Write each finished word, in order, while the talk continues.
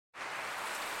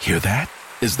Hear that?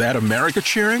 Is that America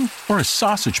cheering or a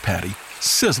sausage patty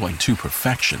sizzling to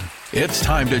perfection? It's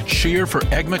time to cheer for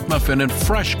Egg McMuffin and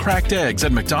fresh cracked eggs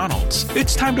at McDonald's.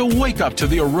 It's time to wake up to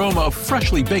the aroma of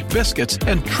freshly baked biscuits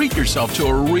and treat yourself to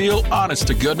a real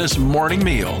honest-to-goodness morning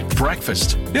meal.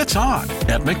 Breakfast, it's on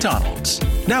at McDonald's.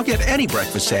 Now get any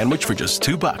breakfast sandwich for just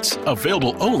 $2.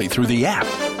 Available only through the app.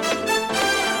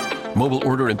 Mobile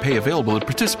order and pay available at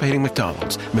participating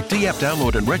McDonald's. McD app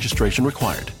download and registration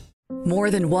required.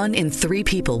 More than 1 in 3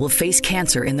 people will face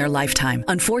cancer in their lifetime.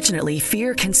 Unfortunately,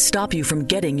 fear can stop you from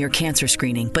getting your cancer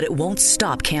screening, but it won't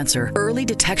stop cancer. Early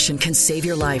detection can save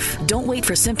your life. Don't wait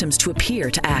for symptoms to appear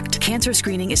to act. Cancer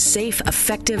screening is safe,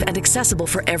 effective, and accessible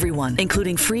for everyone,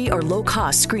 including free or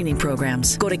low-cost screening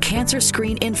programs. Go to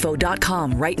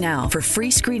cancerscreeninfo.com right now for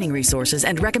free screening resources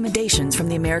and recommendations from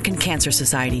the American Cancer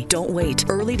Society. Don't wait.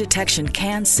 Early detection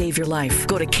can save your life.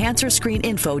 Go to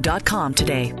cancerscreeninfo.com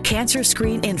today.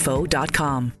 Cancerscreeninfo.com.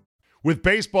 With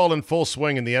baseball in full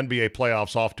swing and the NBA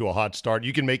playoffs off to a hot start,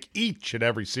 you can make each and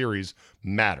every series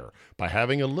matter by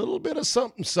having a little bit of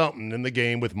something in the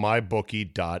game with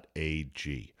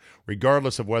MyBookie.ag.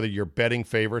 Regardless of whether you're betting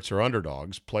favorites or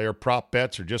underdogs, player prop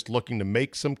bets, or just looking to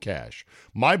make some cash,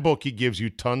 MyBookie gives you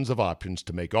tons of options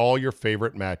to make all your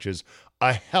favorite matches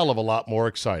a hell of a lot more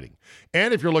exciting.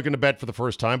 And if you're looking to bet for the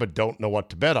first time but don't know what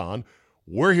to bet on,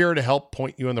 we're here to help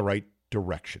point you in the right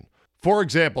direction. For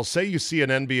example, say you see an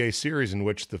NBA series in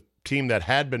which the team that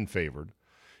had been favored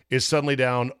is suddenly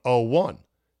down 0-1.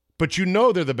 But you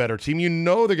know they're the better team. You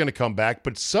know they're going to come back.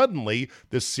 But suddenly,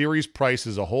 the series price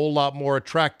is a whole lot more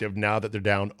attractive now that they're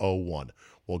down 0-1.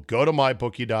 Well, go to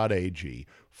mybookie.ag,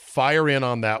 fire in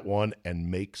on that one,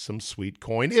 and make some sweet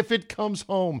coin if it comes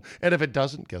home. And if it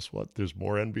doesn't, guess what? There's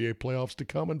more NBA playoffs to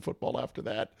come and football after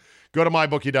that. Go to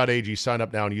mybookie.ag, sign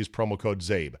up now, and use promo code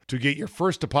ZABE to get your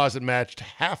first deposit matched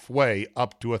halfway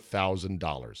up to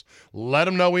 $1,000. Let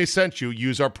them know we sent you.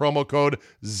 Use our promo code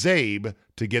ZABE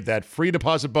to get that free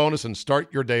deposit bonus and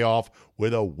start your day off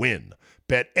with a win.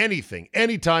 Bet anything,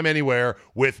 anytime, anywhere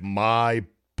with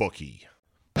MyBookie.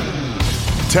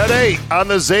 Today on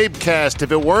the Zabecast,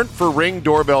 if it weren't for Ring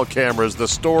doorbell cameras, the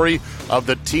story of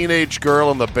the teenage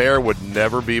girl and the bear would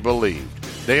never be believed.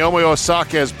 Naomi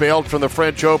Osaka has bailed from the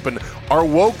French Open. Are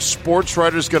woke sports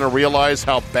writers going to realize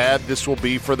how bad this will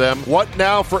be for them? What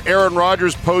now for Aaron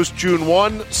Rodgers post-June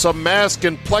 1? Some mask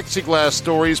and plexiglass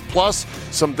stories, plus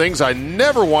some things I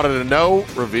never wanted to know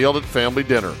revealed at family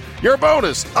dinner. Your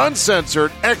bonus,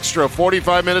 uncensored, extra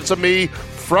 45 minutes of me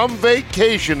from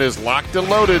vacation is locked and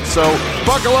loaded, so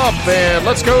buckle up and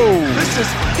let's go. This is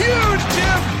huge,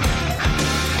 Jim.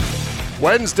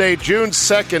 Wednesday, June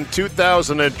 2nd,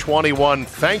 2021.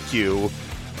 Thank you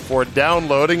for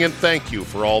downloading and thank you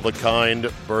for all the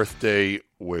kind birthday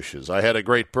wishes. I had a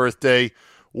great birthday.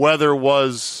 Weather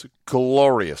was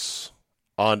glorious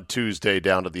on Tuesday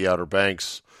down at the Outer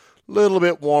Banks. A little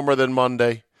bit warmer than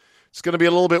Monday. It's going to be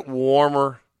a little bit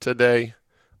warmer today.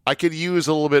 I could use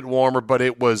a little bit warmer, but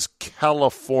it was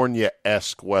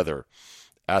California-esque weather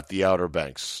at the Outer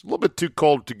Banks. A little bit too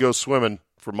cold to go swimming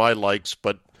for my likes,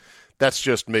 but that's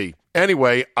just me.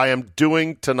 Anyway, I am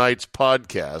doing tonight's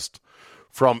podcast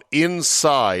from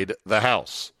inside the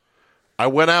house. I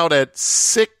went out at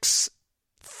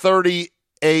 6:30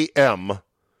 a.m.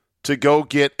 to go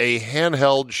get a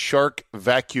handheld Shark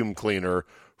vacuum cleaner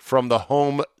from the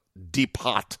Home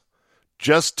Depot,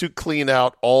 just to clean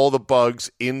out all the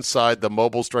bugs inside the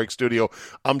Mobile Strike studio.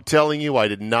 I'm telling you, I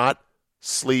did not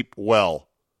sleep well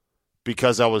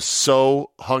because I was so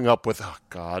hung up with, oh,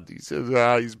 God, these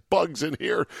bugs in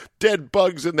here, dead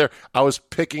bugs in there. I was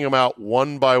picking them out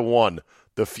one by one,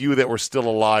 the few that were still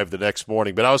alive the next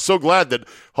morning. But I was so glad that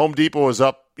Home Depot was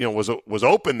up, was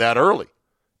open that early.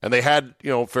 And they had,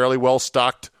 fairly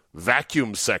well-stocked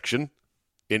vacuum section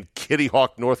in Kitty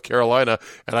Hawk, North Carolina,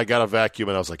 and I got a vacuum,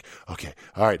 and I was like, okay,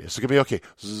 all right, it's going to be okay.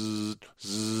 Zzz,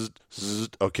 zzz, zzz.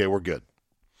 Okay, we're good.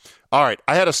 All right,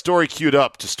 I had a story queued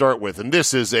up to start with, and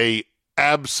this is a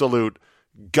absolute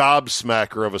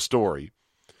gobsmacker of a story.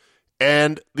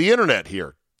 And the internet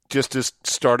here just is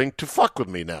starting to fuck with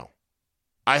me now.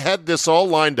 I had this all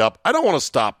lined up. I don't want to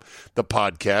stop the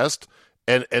podcast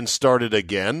and start it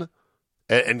again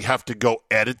and have to go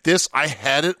edit this. I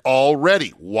had it all ready.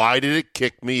 Why did it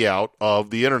kick me out of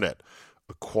the internet?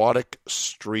 Aquatic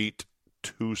Street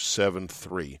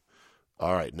 273.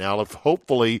 All right, now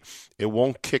hopefully it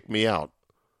won't kick me out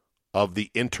of the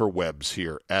interwebs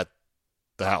here at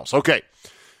the house. Okay,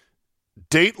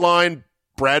 Dateline,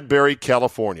 Bradbury,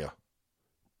 California.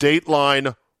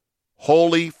 Dateline,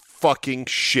 holy fucking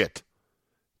shit.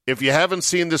 If you haven't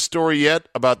seen this story yet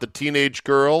about the teenage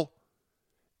girl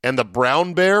And the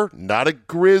brown bear, not a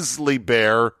grizzly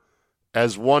bear,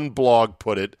 as one blog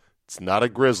put it. It's not a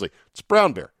grizzly. It's a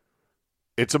brown bear.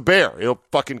 It's a bear. It'll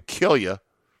fucking kill you,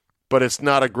 but it's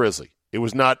not a grizzly. It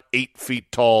was not 8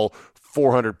 feet tall,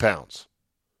 400 pounds.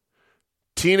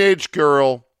 Teenage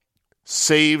girl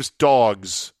saves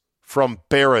dogs from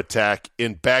bear attack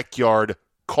in backyard,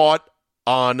 caught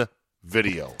on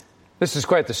video. This is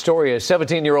quite the story. A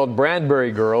 17-year-old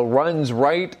Bradbury girl runs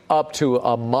right up to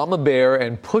a mama bear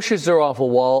and pushes her off a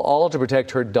wall, all to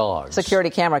protect her dogs.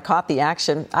 Security camera caught the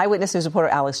action. Eyewitness News reporter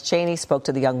Alex Cheney spoke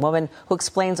to the young woman, who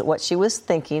explains what she was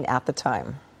thinking at the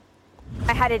time.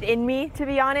 I had it in me, to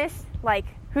be honest. Like,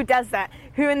 who does that?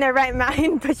 Who in their right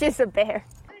mind pushes a bear?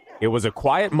 It was a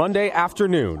quiet Monday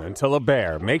afternoon until a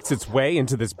bear makes its way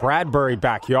into this Bradbury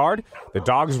backyard. The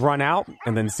dogs run out,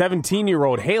 and then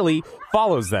 17-year-old Haley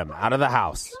follows them out of the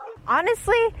house.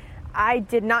 Honestly, I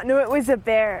did not know it was a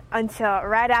bear until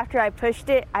right after I pushed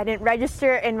it. I didn't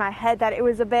register in my head that it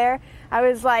was a bear. I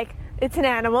was like, it's an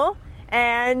animal,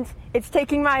 and it's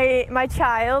taking my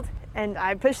child. And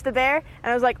I pushed the bear,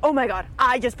 and I was like, oh, my God,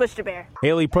 I just pushed a bear.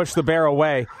 Haley pushed the bear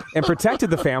away and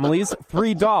protected the family's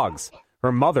 3 dogs.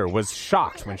 Her mother was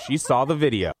shocked when she saw the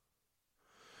video.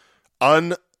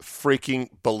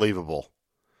 Unfreaking believable.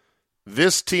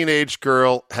 This teenage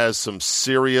girl has some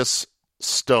serious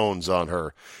stones on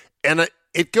her. And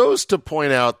it goes to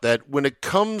point out that when it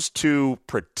comes to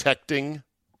protecting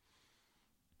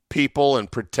people and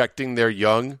protecting their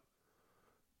young,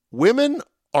 women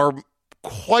are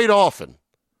quite often,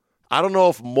 I don't know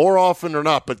if more often or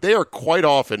not, but they are quite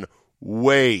often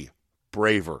way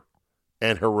braver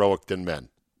and heroic than men.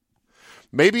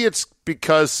 Maybe it's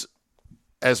because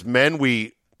as men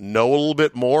we know a little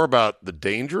bit more about the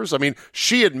dangers. I mean,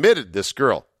 she admitted, this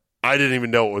girl, I didn't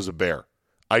even know it was a bear.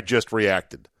 I just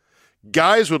reacted.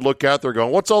 Guys would look out there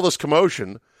going, what's all this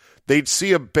commotion? They'd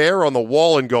see a bear on the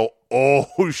wall and go,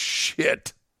 oh,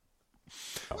 shit.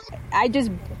 I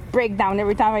just break down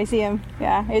every time I see him.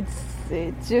 Yeah,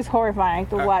 it's just horrifying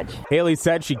to watch. Haley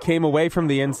said she came away from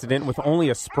the incident with only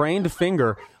a sprained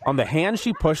finger on the hand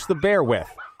she pushed the bear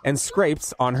with and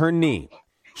scrapes on her knee.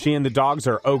 She and the dogs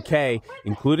are okay,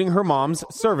 including her mom's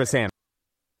service animal.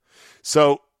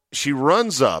 So she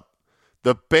runs up.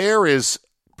 The bear is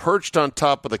perched on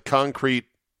top of the concrete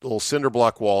little cinder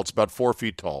block wall. It's about 4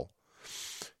 feet tall.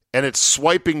 And it's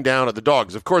swiping down at the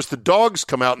dogs. Of course, the dogs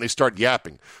come out and they start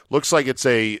yapping. Looks like it's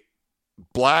a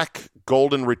black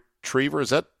golden retriever.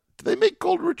 Do they make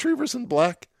golden retrievers in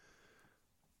black?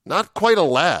 Not quite a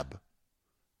lab,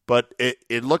 but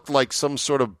it looked like some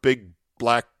sort of big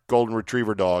black golden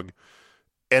retriever dog.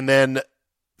 And then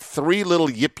 3 little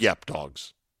yip-yap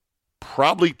dogs,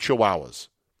 probably chihuahuas.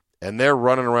 And they're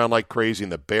running around like crazy,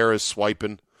 and the bear is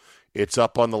swiping. It's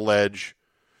up on the ledge.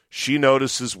 She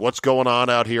notices what's going on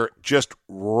out here, just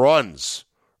runs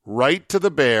right to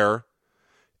the bear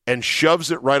and shoves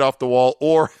it right off the wall,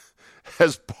 or,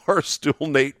 as Barstool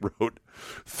Nate wrote,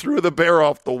 threw the bear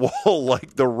off the wall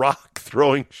like The Rock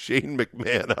throwing Shane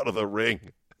McMahon out of the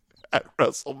ring at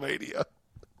WrestleMania.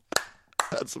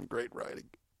 That's some great writing.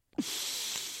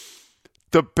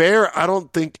 The bear, I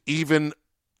don't think, even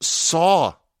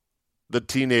saw the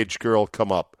teenage girl come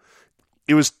up.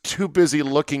 It was too busy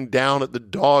looking down at the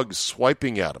dogs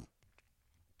swiping at him.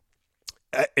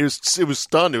 It was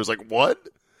stunned. It was like, what?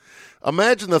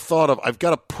 Imagine the thought of, I've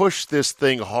got to push this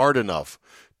thing hard enough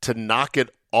to knock it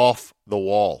off the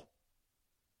wall.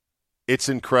 It's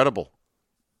incredible.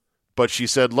 But she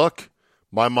said, look,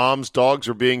 my mom's dogs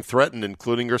are being threatened,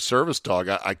 including her service dog.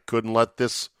 I couldn't let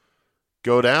this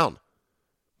go down.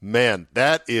 Man,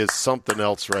 that is something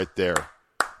else right there.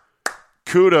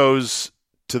 Kudos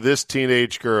to this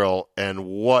teenage girl, and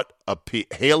what a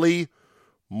Haley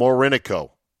Morinico,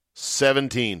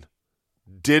 17,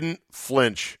 didn't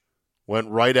flinch, went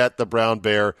right at the brown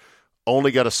bear,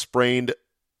 only got a sprained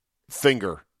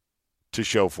finger to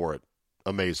show for it.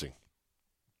 Amazing.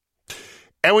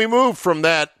 And we move from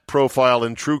that profile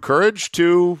in true courage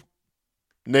to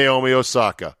Naomi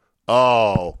Osaka.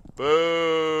 Oh,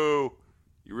 boo.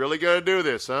 You really got to do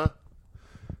this, huh?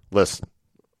 Listen.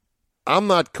 I'm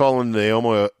not calling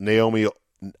Naomi.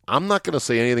 I'm not going to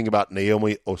say anything about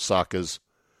Naomi Osaka's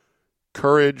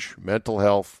courage, mental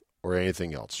health, or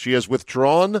anything else. She has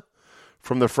withdrawn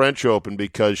from the French Open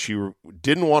because she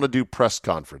didn't want to do press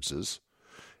conferences,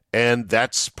 and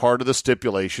that's part of the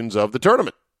stipulations of the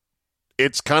tournament.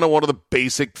 It's kind of one of the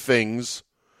basic things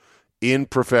in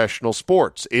professional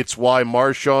sports. It's why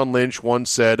Marshawn Lynch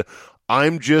once said,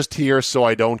 I'm just here so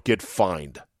I don't get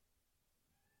fined.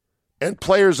 And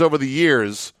players over the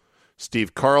years,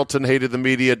 Steve Carlton hated the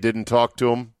media, didn't talk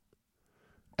to him.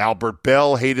 Albert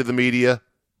Bell hated the media,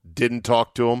 didn't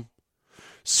talk to him.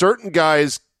 Certain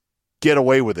guys get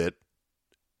away with it,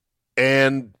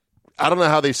 and I don't know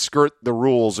how they skirt the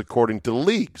rules according to the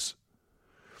leagues.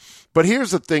 But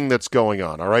here's the thing that's going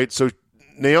on, all right? So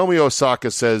Naomi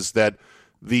Osaka says that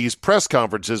these press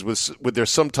conferences with their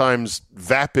sometimes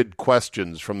vapid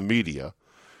questions from the media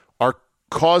are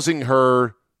causing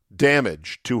her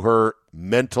damage to her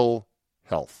mental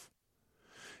health.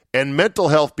 And mental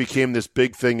health became this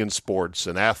big thing in sports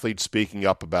and athletes speaking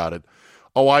up about it,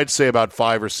 I'd say about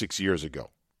 5 or 6 years ago.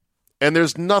 And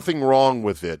there's nothing wrong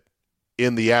with it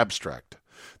in the abstract.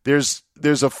 There's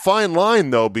a fine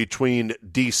line, though, between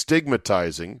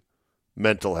destigmatizing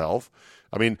mental health.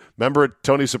 I mean, remember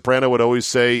Tony Soprano would always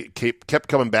say, kept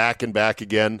coming back and back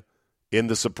again in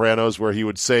The Sopranos, where he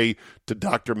would say to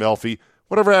Dr. Melfi,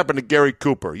 whatever happened to Gary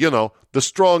Cooper? You know, the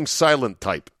strong, silent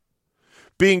type.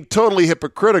 Being totally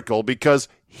hypocritical because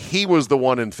he was the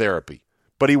one in therapy.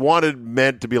 But he wanted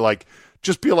men to be like,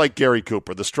 just be like Gary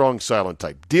Cooper, the strong, silent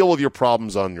type. Deal with your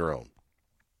problems on your own.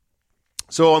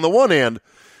 So on the one hand,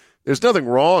 there's nothing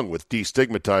wrong with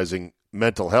destigmatizing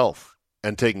mental health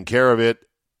and taking care of it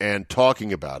and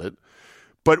talking about it.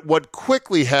 But what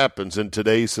quickly happens in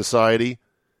today's society,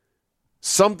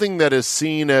 something that is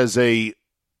seen as a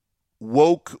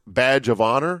woke badge of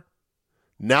honor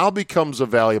now becomes a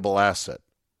valuable asset.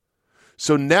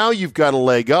 So now you've got a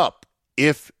leg up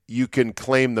if you can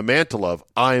claim the mantle of,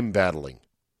 I'm battling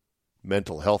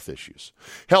mental health issues.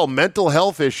 Hell, mental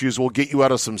health issues will get you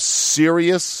out of some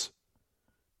serious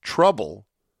trouble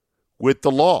with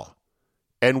the law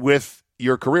and with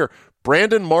your career.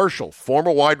 Brandon Marshall,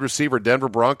 former wide receiver, Denver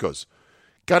Broncos,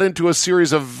 got into a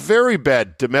series of very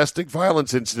bad domestic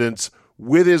violence incidents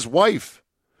with his wife.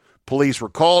 Police were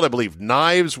called. I believe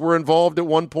knives were involved at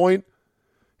one point.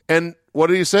 And what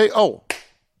did he say? Oh,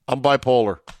 I'm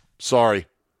bipolar. Sorry.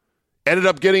 Ended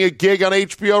up getting a gig on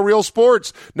HBO Real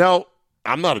Sports. Now,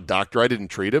 I'm not a doctor. I didn't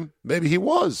treat him. Maybe he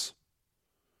was.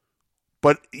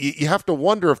 But you have to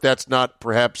wonder if that's not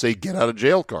perhaps a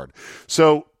get-out-of-jail card.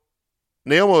 So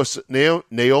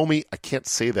Naomi, I can't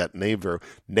say that name very.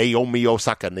 Naomi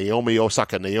Osaka.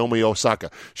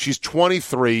 She's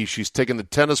 23. She's taken the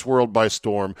tennis world by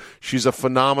storm. She's a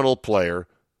phenomenal player.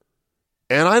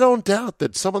 And I don't doubt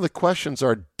that some of the questions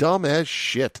are dumb as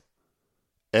shit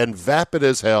and vapid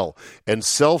as hell and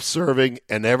self-serving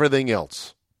and everything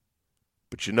else.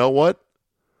 But you know what?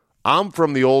 I'm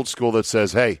from the old school that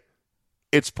says, hey,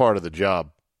 it's part of the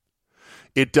job.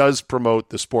 It does promote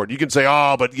the sport. You can say,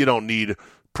 but you don't need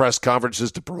press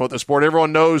conferences to promote the sport.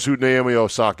 Everyone knows who Naomi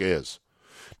Osaka is.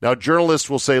 Now, journalists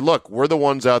will say, look, we're the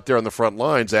ones out there on the front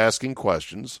lines asking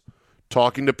questions,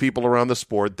 talking to people around the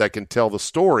sport that can tell the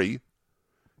story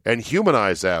and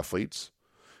humanize athletes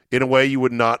in a way you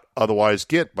would not otherwise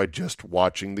get by just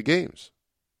watching the games.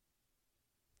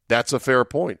 That's a fair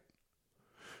point.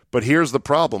 But here's the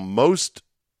problem. Most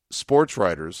sports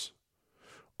writers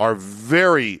are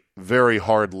very, very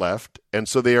hard left, and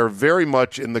so they are very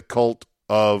much in the cult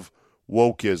of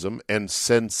wokeism and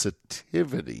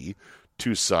sensitivity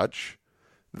to such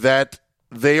that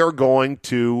they are going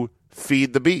to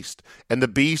feed the beast, and the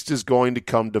beast is going to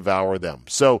come devour them.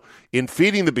 So in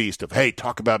feeding the beast of, hey,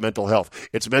 talk about mental health.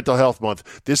 It's Mental Health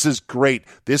Month. This is great.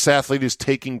 This athlete is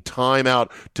taking time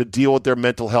out to deal with their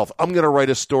mental health. I'm going to write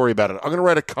a story about it. I'm going to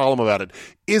write a column about it.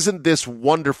 Isn't this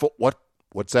wonderful?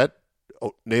 What's that?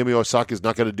 Oh, Naomi Osaka is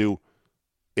not going to do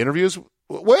interviews?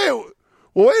 Wait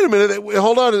a minute.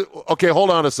 Hold on. Okay, hold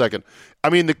on a second. I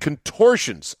mean, the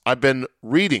contortions I've been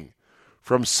reading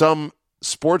from some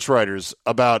sports writers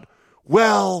about,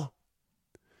 well,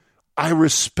 I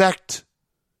respect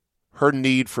her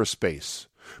need for space,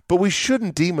 but we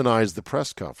shouldn't demonize the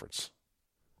press conference.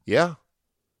 Yeah.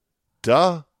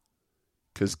 Duh.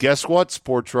 Because guess what,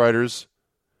 sports writers?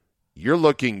 You're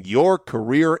looking your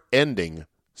career ending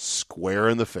square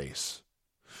in the face.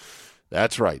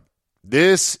 That's right.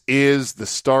 This is the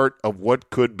start of what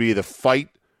could be the fight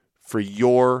for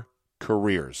your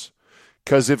careers.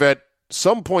 Because if at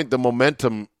some point the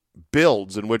momentum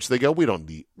builds in which they go, we don't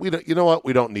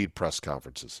need press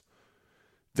conferences,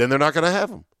 then they're not going to have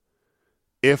them.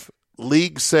 If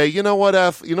leagues say, you know what,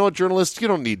 journalists, you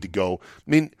don't need to go. I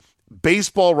mean,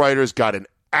 baseball writers got an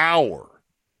hour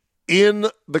in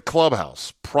the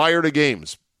clubhouse prior to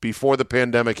games before the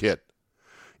pandemic hit.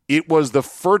 It was the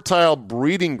fertile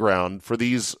breeding ground for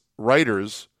these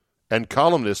writers and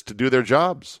columnists to do their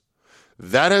jobs.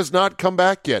 That has not come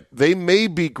back yet. They may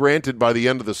be granted by the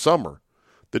end of the summer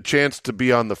the chance to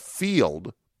be on the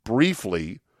field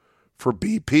briefly for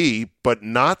BP, but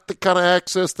not the kind of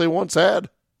access they once had.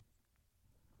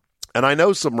 And I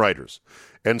know some writers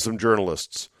and some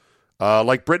journalists,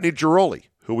 like Brittany Giroli,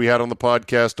 who we had on the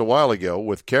podcast a while ago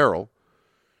with Carol,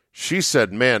 she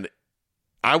said, man,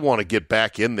 I want to get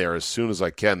back in there as soon as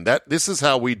I can. This is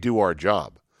how we do our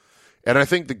job. And I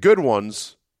think the good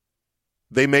ones,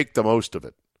 they make the most of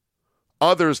it.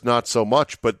 Others, not so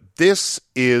much. But this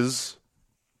is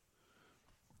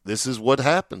what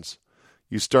happens.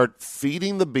 You start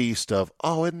feeding the beast of,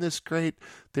 oh, isn't this great?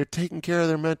 They're taking care of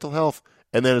their mental health.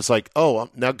 And then it's like, oh,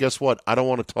 now guess what? I don't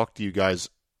want to talk to you guys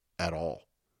at all.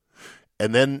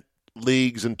 And then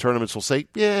leagues and tournaments will say,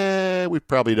 yeah, we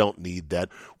probably don't need that.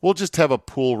 We'll just have a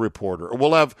pool reporter. Or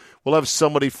we'll have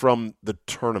somebody from the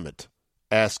tournament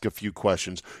ask a few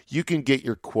questions. You can get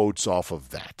your quotes off of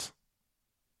that.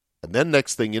 And then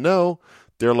next thing you know,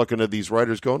 they're looking at these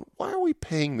writers going, why are we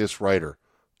paying this writer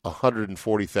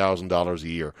 $140,000 a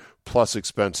year plus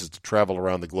expenses to travel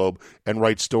around the globe and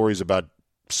write stories about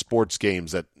sports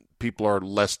games that people are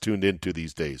less tuned into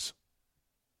these days?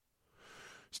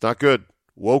 It's not good.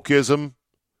 Wokeism,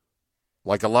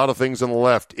 like a lot of things on the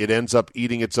left, it ends up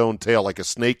eating its own tail, like a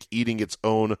snake eating its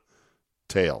own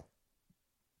tail.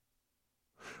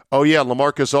 Oh, yeah,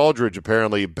 LaMarcus Aldridge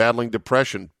apparently battling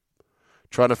depression,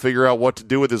 trying to figure out what to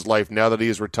do with his life now that he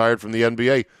is retired from the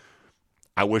NBA.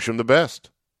 I wish him the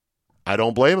best. I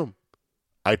don't blame him.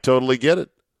 I totally get it.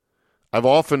 I've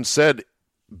often said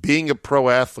being a pro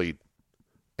athlete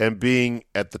and being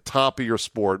at the top of your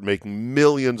sport, making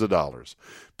millions of dollars,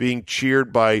 being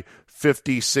cheered by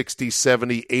 50, 60,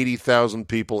 70, 80,000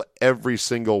 people every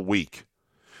single week,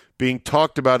 being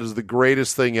talked about as the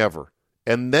greatest thing ever.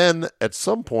 And then at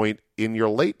some point in your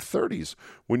late 30s,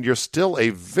 when you're still a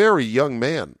very young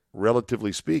man,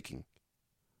 relatively speaking,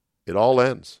 it all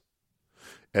ends.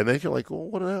 And then you're like, well,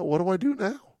 what do I do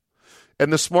now?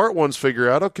 And the smart ones figure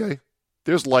out, okay,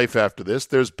 there's life after this.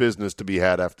 There's business to be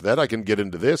had after that. I can get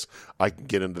into this. I can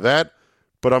get into that.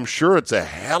 But I'm sure it's a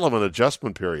hell of an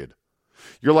adjustment period.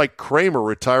 You're like Kramer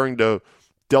retiring to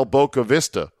Del Boca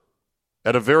Vista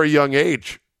at a very young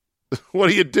age.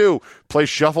 What do? Play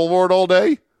shuffleboard all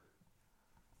day?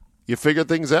 You figure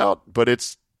things out, but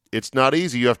it's not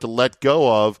easy. You have to let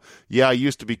go of, yeah, I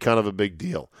used to be kind of a big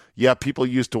deal. Yeah, people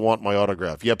used to want my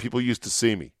autograph. Yeah, people used to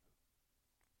see me.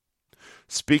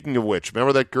 Speaking of which,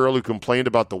 remember that girl who complained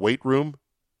about the weight room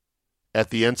at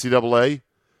the NCAA?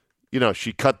 You know,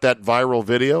 she cut that viral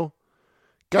video.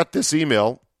 Got this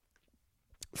email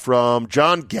from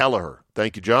John Gallagher.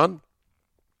 Thank you, John.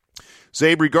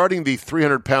 Zabe, regarding the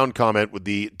 300-pound comment with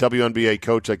the WNBA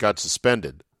coach that got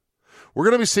suspended, we're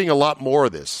going to be seeing a lot more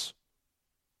of this.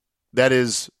 That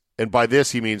is, and by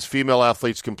this he means female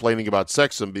athletes complaining about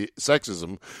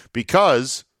sexism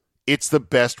because it's the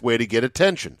best way to get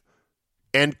attention.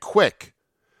 And quick.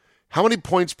 How many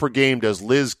points per game does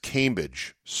Liz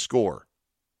Cambridge score?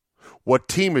 What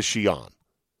team is she on?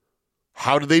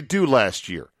 How did they do last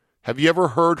year? Have you ever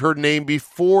heard her name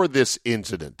before this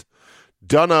incident?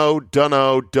 Dunno,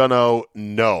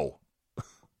 no,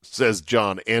 says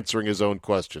John, answering his own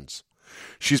questions.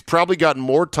 She's probably gotten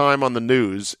more time on the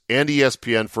news and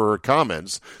ESPN for her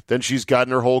comments than she's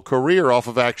gotten her whole career off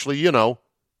of actually,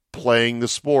 playing the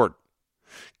sport.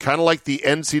 Kind of like the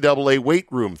NCAA weight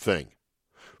room thing.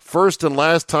 First and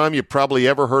last time you probably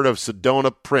ever heard of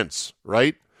Sedona Prince,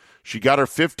 right? She got her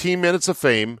 15 minutes of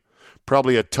fame,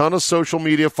 probably a ton of social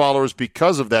media followers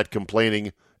because of that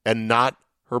complaining, and not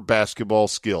her basketball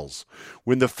skills.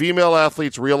 When the female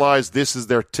athletes realize this is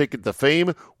their ticket to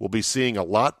fame, we'll be seeing a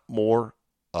lot more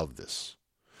of this.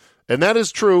 And that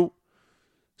is true.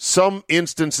 Some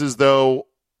instances, though,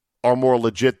 are more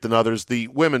legit than others. The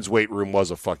women's weight room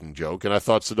was a fucking joke, and I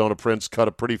thought Sedona Prince cut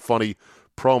a pretty funny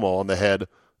promo on the head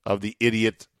of the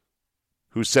idiot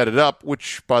who set it up,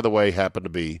 which, by the way, happened to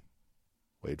be,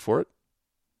 wait for it,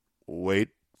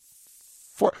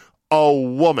 a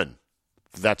woman.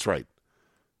 That's right.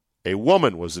 A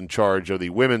woman was in charge of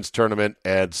the women's tournament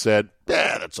and said,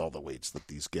 that's all the weights that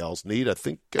these gals need. I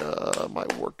think my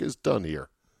work is done here.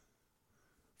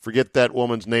 Forget that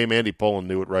woman's name. Andy Pollin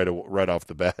knew it right off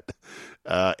the bat.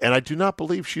 And I do not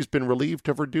believe she's been relieved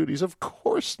of her duties. Of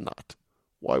course not.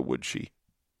 Why would she?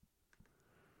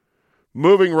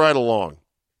 Moving right along.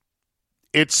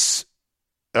 It's,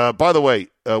 by the way,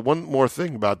 one more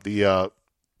thing about the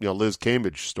Liz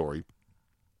Cambridge story.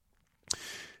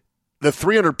 The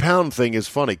 300-pound thing is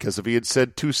funny because if he had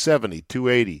said 270,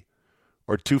 280,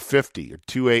 or 250, or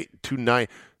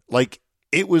 290, like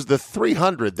it was the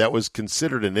 300 that was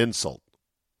considered an insult.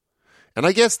 And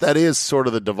I guess that is sort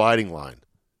of the dividing line.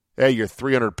 Hey, you're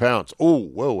 300 pounds. Oh,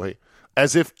 whoa, hey.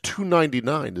 As if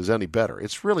 299 is any better.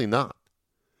 It's really not.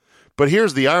 But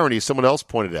here's the irony someone else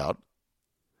pointed out.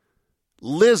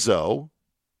 Lizzo,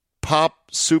 pop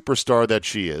superstar that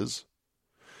she is,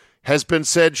 has been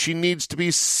said she needs to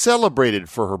be celebrated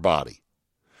for her body.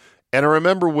 And I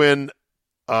remember when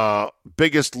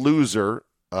Biggest Loser,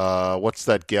 what's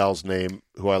that gal's name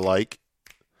who I like?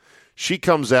 She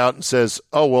comes out and says,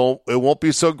 oh, well, it won't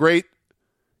be so great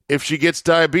if she gets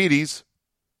diabetes.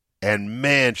 And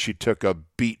man, she took a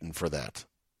beating for that.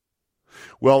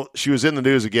 Well, she was in the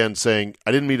news again saying,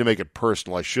 I didn't mean to make it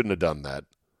personal. I shouldn't have done that.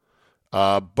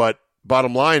 But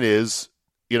bottom line is,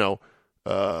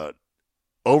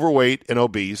 overweight and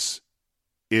obese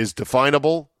is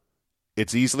definable,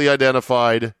 it's easily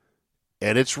identified,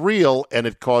 and it's real, and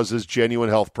it causes genuine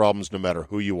health problems no matter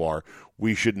who you are.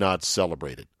 We should not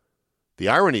celebrate it. The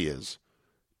irony is,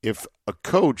 if a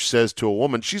coach says to a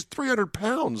woman, she's 300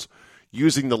 pounds,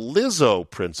 using the Lizzo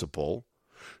principle,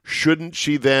 shouldn't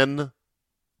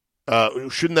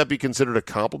that be considered a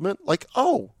compliment? Like,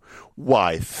 oh,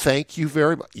 why, thank you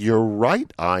very much. You're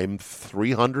right. I'm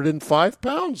 305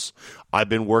 pounds. I've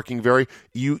been working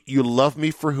you love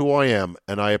me for who I am,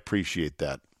 and I appreciate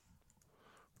that.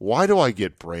 Why do I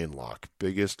get brain lock?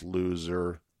 Biggest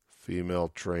Loser, female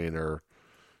trainer.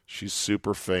 She's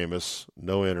super famous.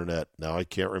 No internet. Now I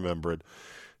can't remember it.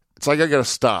 It's like I got to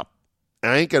stop.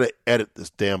 I ain't going to edit this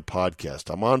damn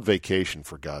podcast. I'm on vacation,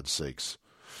 for God's sakes.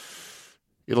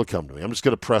 It'll come to me. I'm just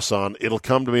going to press on. It'll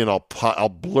come to me, and I'll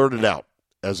blurt it out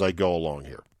as I go along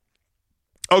here.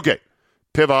 Okay,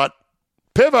 pivot.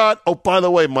 Oh, by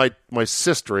the way, my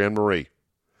sister, Anne-Marie,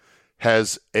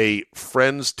 has a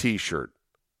Friends T-shirt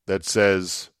that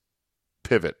says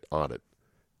Pivot on it.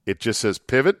 It just says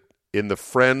Pivot in the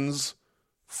Friends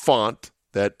font,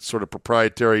 that sort of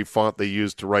proprietary font they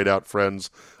use to write out Friends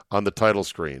on the title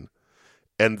screen.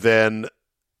 And then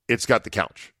it's got the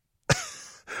couch.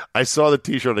 I saw the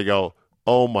T-shirt and I go,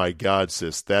 oh my God,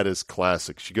 sis, that is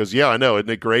classic. She goes, yeah, I know. Isn't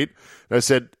it great? And I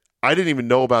said, I didn't even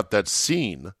know about that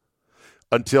scene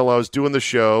until I was doing the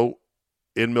show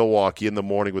in Milwaukee in the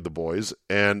morning with the boys.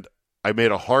 And I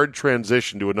made a hard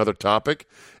transition to another topic.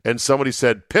 And somebody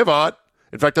said, pivot.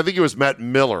 In fact, I think it was Matt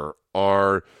Miller,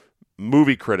 our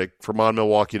movie critic from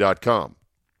onmilwaukee.com.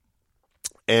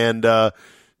 And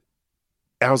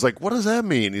I was like, what does that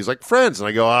mean? He's like, Friends. And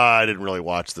I go, I didn't really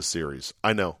watch the series.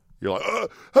 I know. You're like,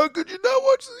 how could you not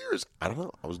watch the series? I don't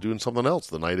know. I was doing something else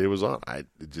the night it was on. It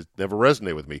just never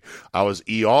resonated with me. I was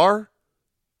ER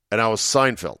and I was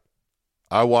Seinfeld.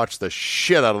 I watched the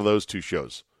shit out of those two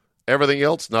shows. Everything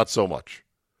else, not so much.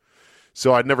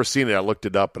 So I'd never seen it. I looked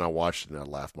it up and I watched it and I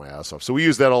laughed my ass off. So we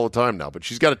use that all the time now. But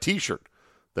she's got a T-shirt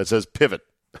that says Pivot.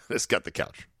 It's got the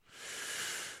couch.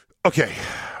 Okay,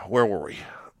 where were we?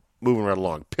 Moving right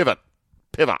along. Pivot.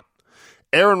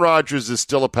 Aaron Rodgers is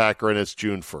still a Packer, and it's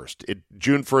June 1st.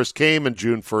 June 1st came, and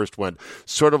June 1st went.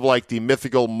 Sort of like the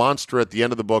mythical monster at the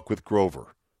end of the book with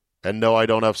Grover. And no, I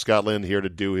don't have Scott Lynn here to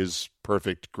do his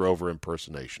perfect Grover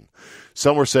impersonation.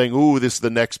 Some were saying, ooh, this is the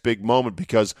next big moment,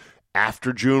 because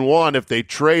after June 1, if they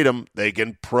trade him, they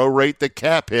can prorate the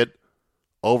cap hit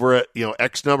over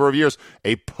X number of years.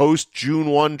 A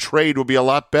post-June 1 trade will be a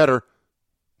lot better.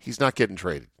 He's not getting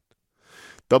traded.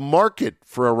 The market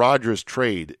for a Rodgers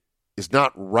trade is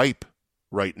not ripe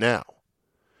right now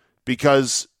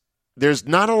because there's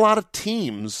not a lot of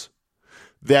teams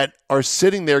that are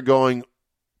sitting there going,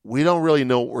 we don't really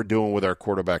know what we're doing with our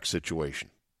quarterback situation.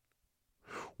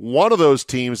 One of those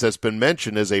teams that's been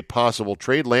mentioned as a possible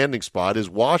trade landing spot is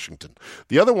Washington.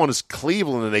 The other one is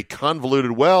Cleveland, and they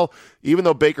convoluted, well, even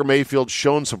though Baker Mayfield's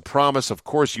shown some promise, of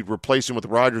course you'd replace him with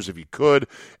Rodgers if you could,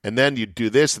 and then you'd do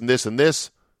this and this and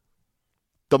this.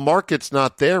 The market's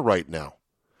not there right now.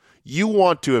 You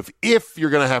want to, if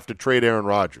you're going to have to trade Aaron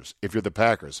Rodgers, if you're the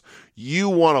Packers, you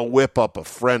want to whip up a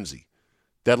frenzy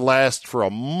that lasts for a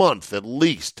month at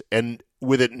least. And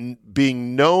with it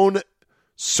being known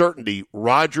certainty,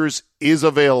 Rodgers is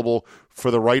available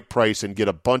for the right price and get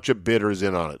a bunch of bidders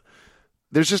in on it.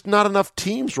 There's just not enough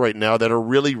teams right now that are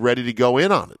really ready to go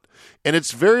in on it. And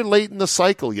it's very late in the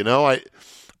cycle,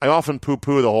 I often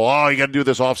poo-poo the whole, you got to do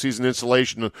this off-season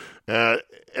installation.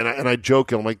 And I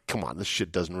joke, and I'm like, come on, this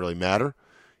shit doesn't really matter.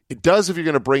 It does if you're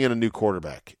going to bring in a new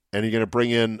quarterback and you're going to bring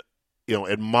in,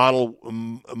 and model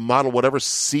whatever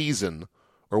season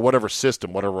or whatever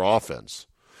system, whatever offense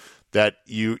that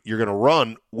you're going to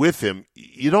run with him.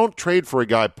 You don't trade for a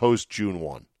guy post-June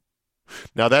 1.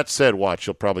 Now, that said, watch,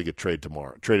 he'll probably get traded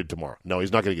tomorrow. No,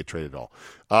 he's not going to get traded at all.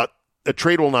 A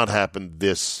trade will not happen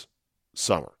this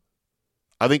summer.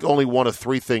 I think only one of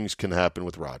three things can happen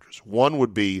with Rodgers. One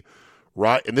would be,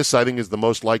 and this I think is the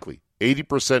most likely,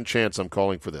 80% chance I'm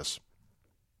calling for this.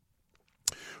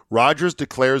 Rodgers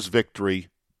declares victory,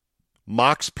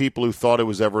 mocks people who thought it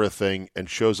was ever a thing, and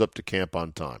shows up to camp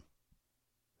on time.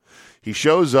 He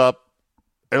shows up,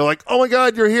 And they're like, oh, my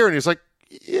God, you're here. And he's like,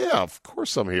 yeah, of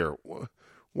course I'm here.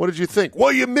 What did you think?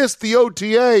 Well, you missed the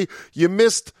OTA. You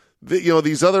missed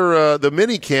these other the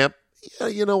mini camp. Yeah,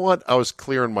 you know what? I was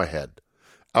clearing my head.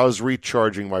 I was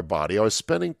recharging my body. I was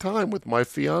spending time with my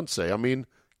fiance. I mean,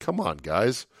 come on,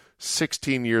 guys.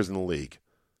 16 years in the league.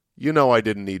 You know I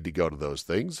didn't need to go to those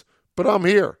things, but I'm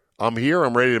here. I'm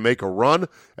ready to make a run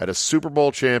at a Super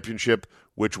Bowl championship,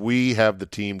 which we have the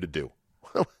team to do.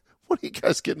 What are you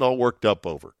guys getting all worked up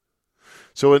over?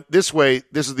 So in this way,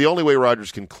 this is the only way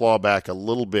Rodgers can claw back a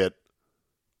little bit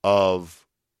of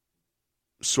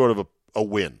sort of a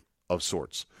win of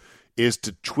sorts, is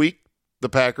to tweak the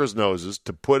Packers' noses,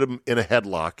 to put them in a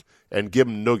headlock and give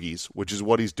them noogies, which is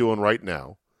what he's doing right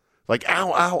now. Like,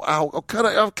 ow, ow, ow. Oh,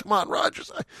 come on,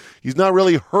 Rodgers. He's not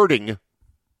really hurting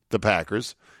the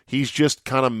Packers. He's just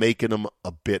kind of making them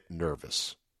a bit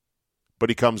nervous. But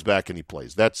he comes back and he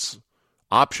plays. That's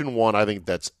option one. I think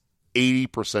that's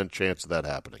 80% chance of that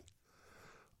happening.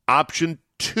 Option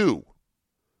two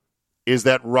is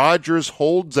that Rodgers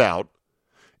holds out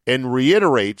and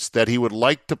reiterates that he would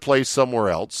like to play somewhere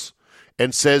else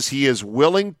and says he is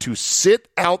willing to sit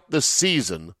out the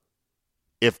season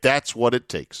if that's what it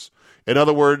takes. In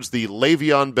other words, the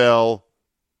Le'Veon Bell,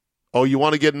 oh, you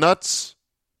want to get nuts?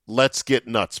 Let's get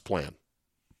nuts plan.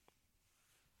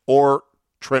 Or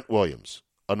Trent Williams,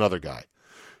 another guy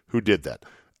who did that.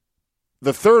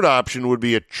 The third option would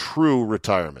be a true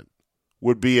retirement,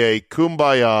 would be a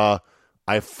kumbaya,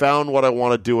 I found what I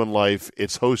want to do in life,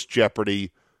 it's host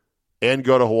Jeopardy, and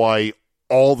go to Hawaii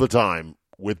all the time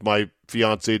with my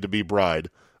fiancée-to-be bride.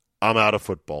 I'm out of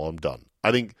football. I'm done.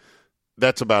 I think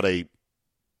that's about a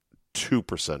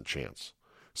 2% chance.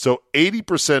 So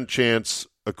 80% chance,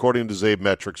 according to Zabe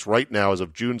Metrics, right now as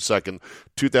of June 2nd,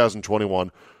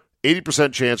 2021,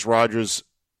 80% chance Rodgers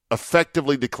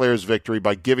effectively declares victory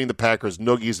by giving the Packers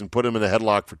noogies and put him in a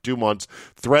headlock for 2 months,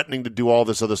 threatening to do all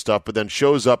this other stuff, but then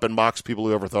shows up and mocks people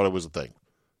who ever thought it was a thing.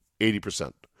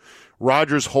 80%.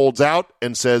 Rodgers holds out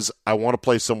and says, I want to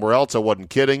play somewhere else. I wasn't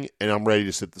kidding, and I'm ready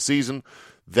to sit the season.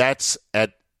 That's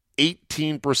at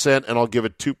 18%, and I'll give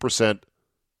it 2%.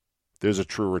 There's a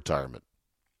true retirement.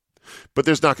 But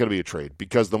there's not going to be a trade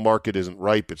because the market isn't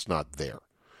ripe. It's not there.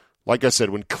 Like I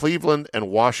said, when Cleveland and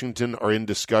Washington are in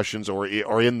discussions or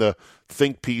are in the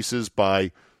think pieces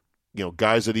by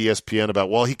guys at ESPN about,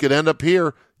 well, he could end up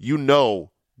here, the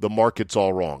market's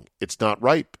all wrong. It's not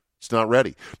ripe. It's not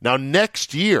ready. Now,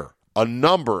 next year, a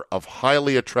number of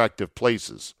highly attractive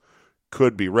places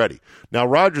could be ready. Now,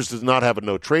 Rodgers does not have a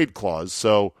no-trade clause,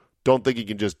 so don't think he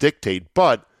can just dictate,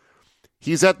 but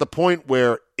he's at the point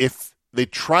where if they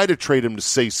try to trade him to,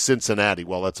 say, Cincinnati,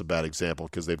 well, that's a bad example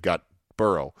because they've got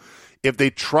Burrow. If they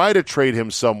try to trade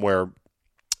him somewhere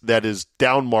that is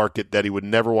down market that he would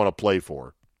never want to play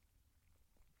for,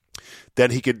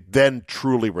 then he could then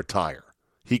truly retire.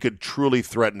 He could truly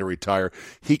threaten to retire.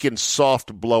 He can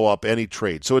soft blow up any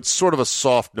trade. So it's sort of a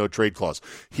soft no-trade clause.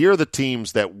 Here are the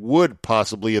teams that would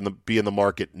possibly be in the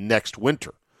market next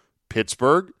winter.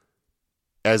 Pittsburgh,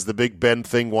 as the Big Ben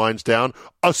thing winds down,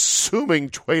 assuming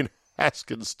Dwayne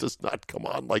Haskins does not come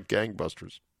on like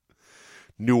gangbusters.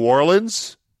 New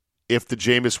Orleans, if the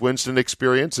Jameis Winston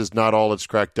experience is not all it's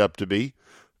cracked up to be.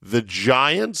 The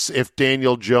Giants, if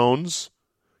Daniel Jones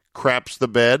craps the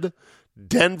bed.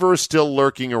 Denver still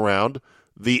lurking around.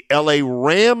 The LA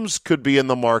Rams could be in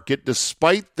the market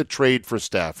despite the trade for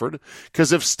Stafford,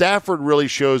 because if Stafford really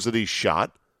shows that he's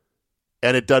shot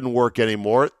and it doesn't work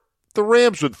anymore, the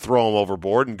Rams would throw him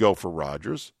overboard and go for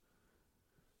Rodgers.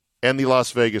 And the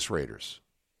Las Vegas Raiders.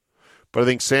 But I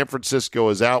think San Francisco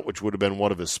is out, which would have been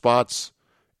one of his spots.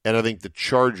 And I think the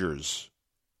Chargers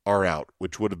are out,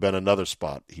 which would have been another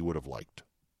spot he would have liked.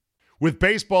 With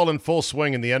baseball in full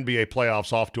swing and the NBA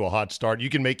playoffs off to a hot start, you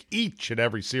can make each and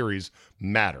every series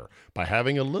matter by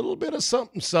having a little bit of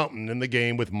something in the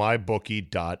game with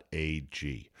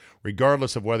MyBookie.ag.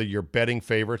 Regardless of whether you're betting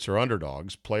favorites or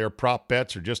underdogs, player prop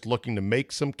bets, or just looking to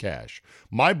make some cash,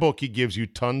 MyBookie gives you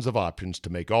tons of options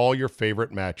to make all your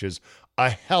favorite matches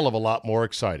a hell of a lot more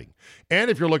exciting.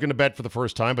 And if you're looking to bet for the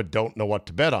first time but don't know what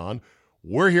to bet on,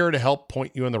 we're here to help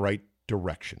point you in the right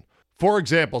direction. For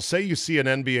example, say you see an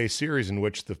NBA series in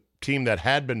which the team that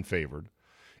had been favored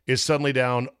is suddenly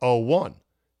down 0-1.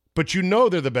 But you know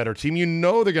they're the better team. You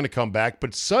know they're going to come back.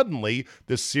 But suddenly,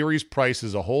 the series price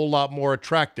is a whole lot more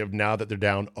attractive now that they're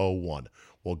down 0-1.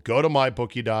 Well, go to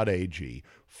MyBookie.ag,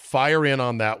 Fire in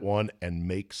on that one and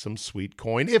make some sweet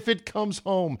coin if it comes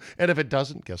home. And if it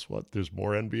doesn't, guess what? There's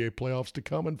more NBA playoffs to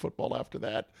come and football after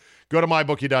that. Go to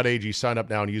mybookie.ag, sign up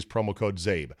now, and use promo code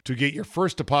ZABE to get your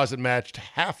first deposit matched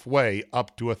halfway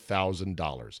up to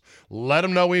 $1,000. Let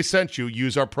them know we sent you.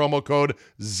 Use our promo code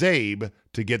ZABE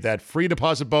to get that free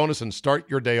deposit bonus and start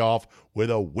your day off with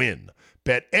a win.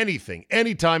 Bet anything,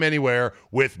 anytime, anywhere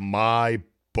with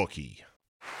MyBookie.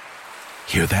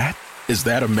 Hear that? Is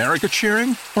that America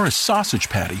cheering or a sausage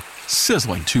patty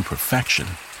sizzling to perfection?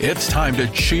 It's time to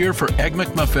cheer for Egg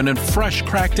McMuffin and fresh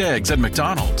cracked eggs at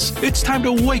McDonald's. It's time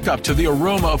to wake up to the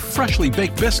aroma of freshly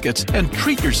baked biscuits and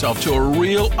treat yourself to a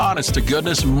real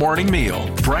honest-to-goodness morning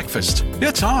meal. Breakfast,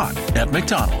 it's on at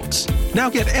McDonald's. Now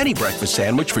get any breakfast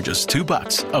sandwich for just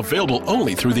 $2. Available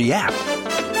only through the app.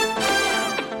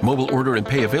 Mobile order and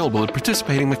pay available at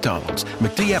participating McDonald's.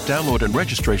 McD app download and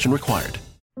registration required.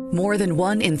 More than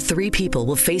 1 in 3 people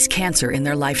will face cancer in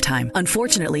their lifetime.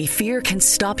 Unfortunately, fear can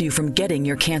stop you from getting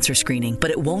your cancer screening, but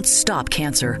it won't stop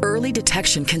cancer. Early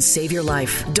detection can save your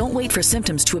life. Don't wait for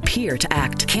symptoms to appear to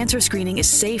act. Cancer screening is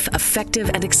safe, effective,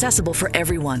 and accessible for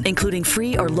everyone, including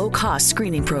free or low-cost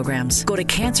screening programs. Go to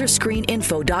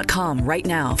cancerscreeninfo.com right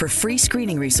now for free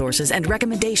screening resources and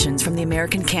recommendations from the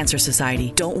American Cancer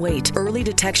Society. Don't wait. Early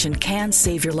detection can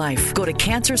save your life. Go to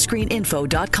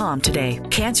cancerscreeninfo.com today.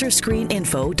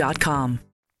 Cancerscreeninfo.com.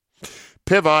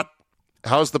 Pivot,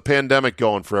 how's the pandemic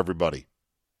going for everybody?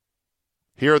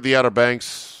 Here at the Outer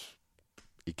Banks,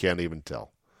 you can't even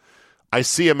tell. I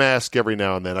see a mask every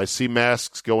now and then. I see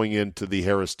masks going into the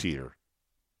Harris Teeter.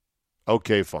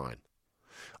 Okay, fine.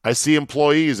 I see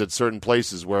employees at certain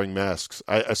places wearing masks.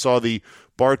 I saw the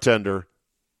bartender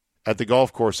at the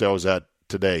golf course I was at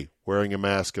today wearing a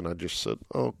mask, and I just said,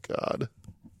 oh, God,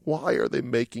 why are they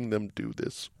making them do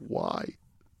this? Why?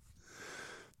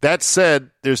 That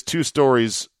said, there's 2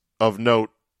 stories of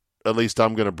note, at least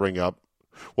I'm going to bring up.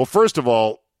 Well, first of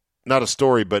all, not a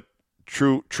story, but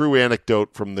true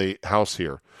anecdote from the house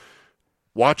here.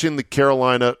 Watching the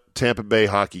Carolina-Tampa Bay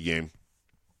hockey game,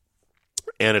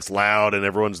 and it's loud and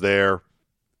everyone's there,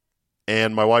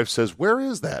 and my wife says, where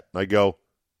is that? And I go,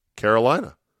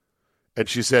 Carolina. And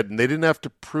she said, and they didn't have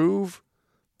to prove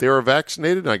they were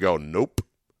vaccinated? And I go, nope.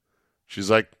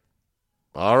 She's like,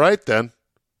 all right then.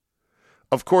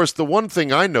 Of course, the one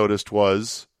thing I noticed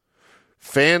was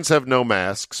fans have no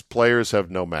masks, players have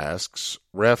no masks,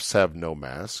 refs have no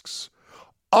masks.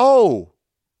 Oh,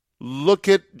 look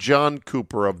at John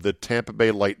Cooper of the Tampa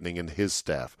Bay Lightning and his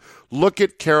staff. Look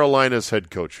at Carolina's head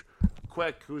coach.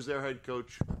 Quick, who's their head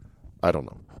coach? I don't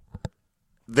know.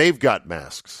 They've got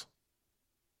masks.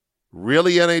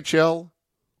 Really, NHL?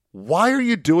 Why are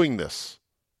you doing this?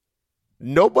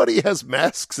 Nobody has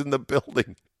masks in the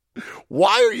building.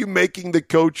 Why are you making the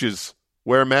coaches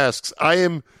wear masks? I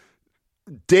am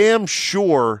damn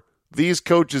sure these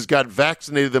coaches got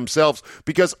vaccinated themselves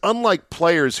because unlike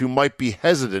players who might be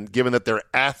hesitant given that they're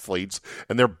athletes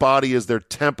and their body is their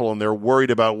temple and they're worried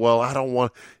about, well, I don't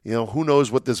want, who knows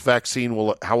what this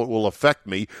vaccine how it will affect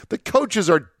me. The coaches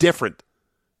are different.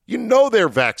 You know they're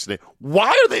vaccinated. Why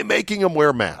are they making them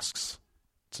wear masks?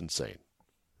 It's insane.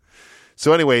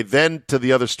 So anyway, then to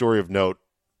the other story of note,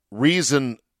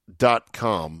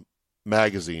 Reason.com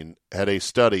magazine had a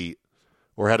story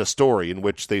in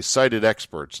which they cited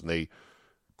experts, and they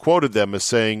quoted them as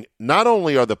saying, not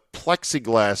only are the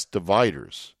plexiglass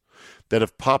dividers that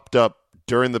have popped up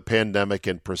during the pandemic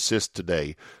and persist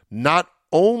today, not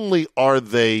only are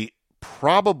they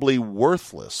probably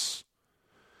worthless,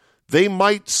 they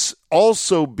might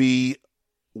also be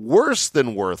worse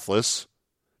than worthless.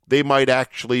 They might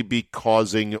actually be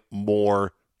causing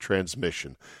more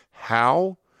transmission.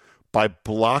 How? By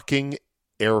blocking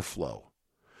airflow.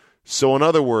 So in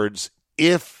other words,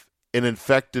 if an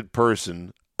infected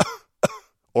person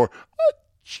or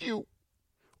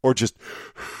just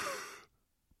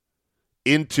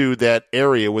into that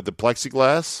area with the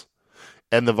plexiglass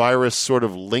and the virus sort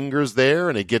of lingers there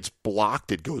and it gets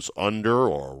blocked, it goes under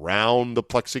or around the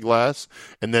plexiglass,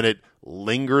 and then it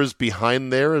lingers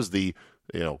behind there as the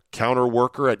counter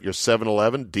worker at your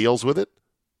 7-Eleven deals with it,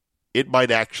 it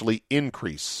might actually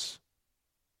increase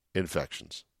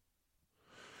infections.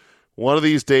 One of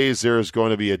these days, there is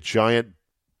going to be a giant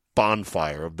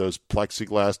bonfire of those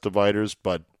plexiglass dividers,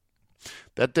 but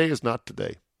that day is not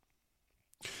today.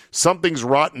 Something's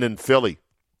rotten in Philly.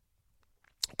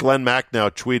 Glenn Macnow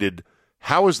tweeted,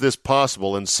 how is this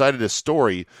possible? And cited a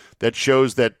story that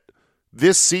shows that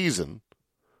this season,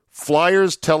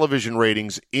 Flyers television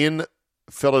ratings in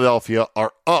Philadelphia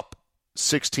are up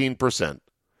 16%,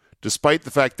 despite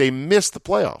the fact they missed the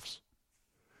playoffs.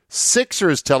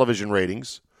 Sixers television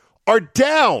ratings are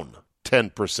down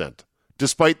 10%,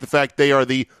 despite the fact they are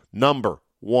the number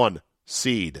 1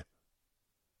 seed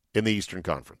in the Eastern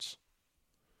Conference.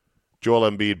 Joel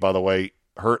Embiid, by the way,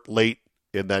 hurt late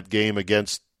in that game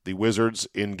against the Wizards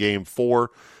in Game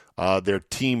 4. Their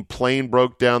team plane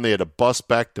broke down. They had a bus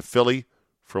back to Philly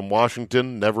from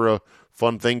Washington. Never a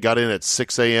fun thing. Got in at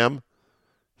 6 a.m.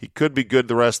 He could be good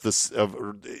the rest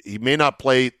of he may not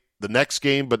play the next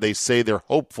game, but they say they're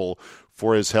hopeful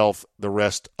for his health the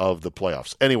rest of the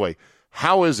playoffs. Anyway,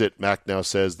 how is it, Mac now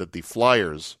says, that the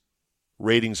Flyers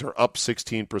ratings are up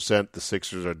 16%, the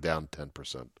Sixers are down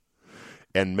 10%?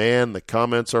 And man, the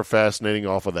comments are fascinating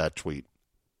off of that tweet.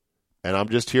 And I'm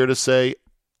just here to say,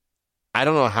 I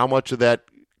don't know how much of that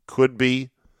could be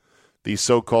the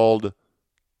so-called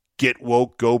get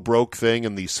woke, go broke thing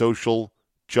and the social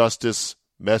justice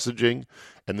messaging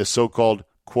and the so-called,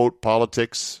 quote,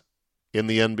 politics in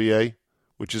the NBA,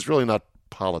 which is really not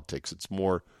politics. It's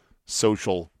more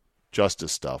social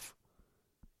justice stuff.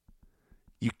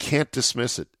 You can't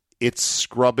dismiss it. It's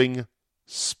scrubbing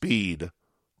speed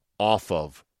off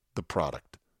of the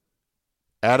product.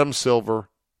 Adam Silver,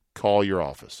 call your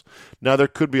office. Now, there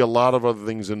could be a lot of other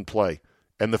things in play,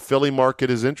 and the Philly market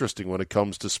is interesting when it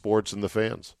comes to sports and the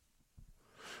fans.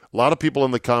 A lot of people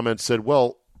in the comments said,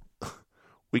 well,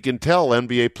 we can tell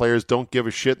NBA players don't give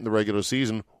a shit in the regular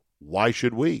season. Why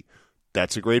should we?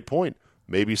 That's a great point.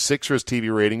 Maybe Sixers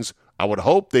TV ratings, I would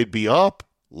hope they'd be up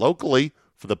locally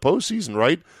for the postseason,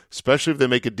 right? Especially if they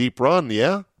make a deep run,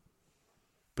 yeah?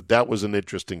 But that was an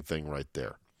interesting thing right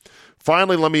there.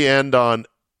 Finally, let me end on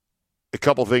a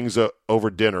couple things over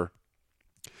dinner.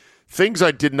 Things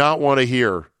I did not want to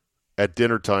hear at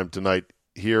dinner time tonight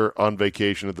here on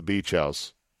vacation at the beach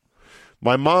house.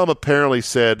 My mom apparently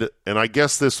said, and I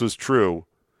guess this was true,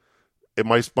 and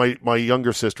my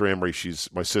younger sister, Emery, she's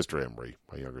my sister, Emery,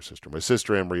 my younger sister. My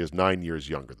sister, Emery, is 9 years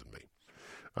younger than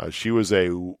me. She was a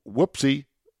whoopsie.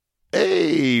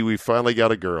 Hey, we finally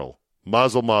got a girl.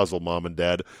 Mazel, mazel, Mom and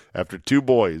Dad. After 2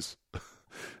 boys,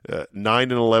 9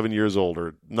 and 11 years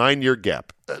older, 9-year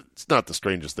gap. It's not the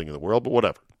strangest thing in the world, but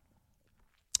whatever.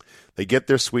 They get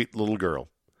their sweet little girl.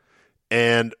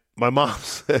 And my mom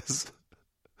says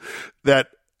that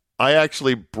I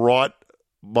actually brought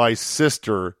my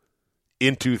sister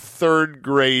into 3rd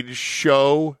grade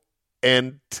show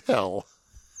and tell.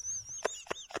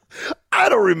 I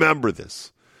don't remember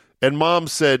this. And Mom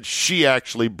said she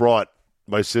actually brought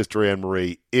my sister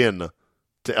Anne-Marie in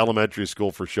to elementary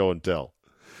school for show and tell.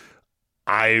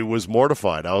 I was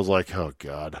mortified. I was like, oh,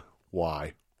 God,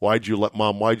 why? Why'd you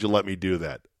let me do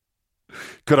that?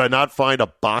 Could I not find a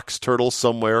box turtle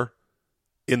somewhere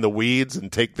in the weeds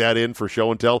and take that in for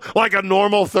show and tell? Like a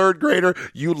normal 3rd grader,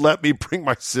 you let me bring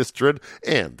my sister in.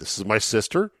 And this is my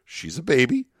sister. She's a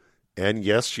baby. And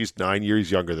yes, she's 9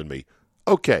 years younger than me.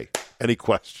 Okay. Any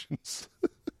questions?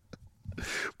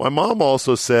 My mom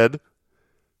also said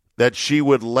that she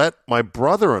would let my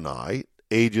brother and I,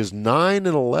 ages 9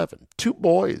 and 11, 2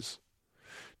 boys,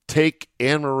 take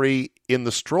Anne-Marie in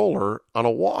the stroller on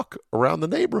a walk around the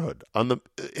neighborhood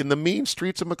in the mean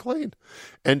streets of McLean.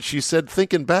 And she said,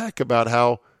 thinking back about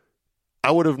how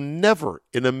I would have never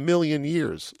in a million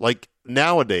years, like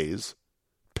nowadays,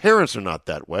 parents are not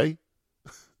that way.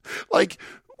 Like,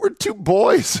 we're 2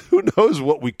 boys. Who knows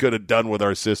what we could have done with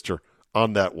our sister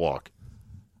on that walk.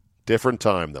 Different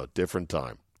time, though. Different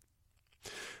time.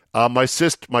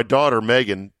 My daughter,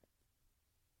 Megan,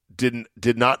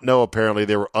 did not know, apparently,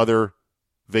 there were other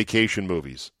vacation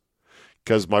movies.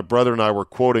 Because my brother and I were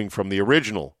quoting from the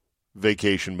original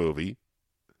vacation movie.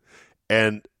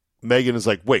 And Megan is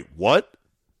like, wait, what?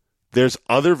 There's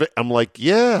other... I'm like,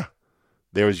 yeah.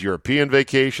 There was European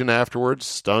Vacation afterwards,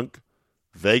 stunk.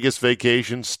 Vegas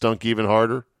Vacation, stunk even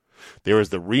harder. There was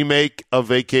the remake of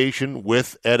Vacation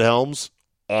with Ed Helms.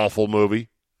 Awful movie.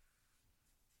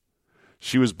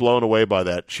 She was blown away by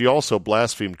that. She also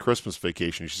blasphemed Christmas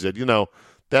Vacation. She said,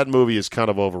 that movie is kind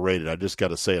of overrated. I just got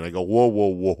to say. And I go, whoa, whoa,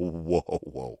 whoa, whoa,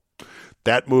 whoa.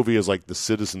 That movie is like the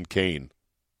Citizen Kane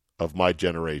of my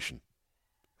generation.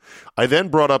 I then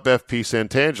brought up FP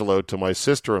Santangelo to my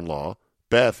sister-in-law,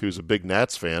 Beth, who's a big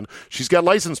Nats fan. She's got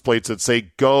license plates that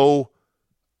say, go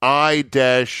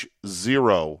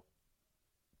I-0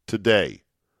 today.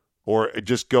 Or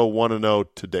just go 1-0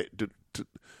 today.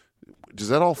 Does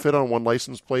that all fit on one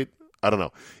license plate? I don't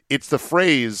know. It's the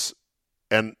phrase,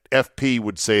 and FP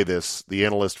would say this, the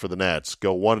analyst for the Nats,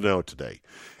 go 1-0 today.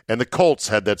 And the Colts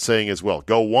had that saying as well,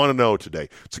 go 1-0 today.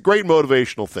 It's a great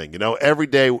motivational thing. Every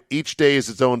day, each day is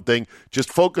its own thing.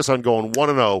 Just focus on going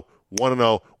 1-0,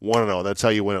 1-0, 1-0. That's how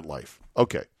you win at life.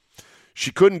 Okay.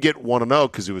 She couldn't get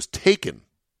 1-0 because it was taken,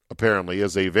 apparently,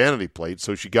 as a vanity plate.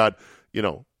 So she got,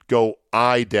 go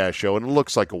I-O, and it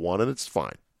looks like a 1, and it's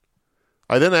fine.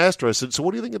 I then asked her, I said, so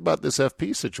what do you think about this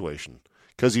FP situation?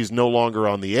 Because he's no longer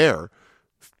on the air,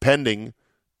 pending,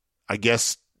 I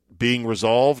guess, being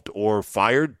resolved or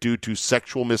fired due to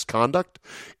sexual misconduct.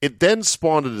 It then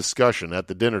spawned a discussion at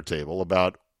the dinner table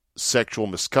about sexual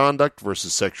misconduct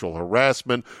versus sexual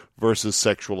harassment versus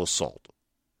sexual assault.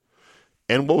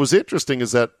 And what was interesting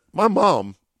is that my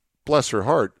mom, bless her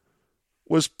heart,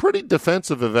 was pretty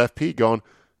defensive of FP, going,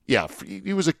 yeah,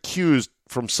 he was accused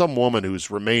from some woman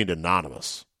who's remained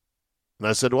anonymous. And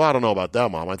I said, well, I don't know about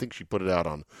that, Mom. I think she put it out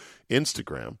on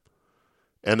Instagram.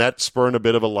 And that spurred a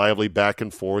bit of a lively back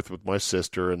and forth with my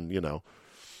sister. And,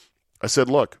 I said,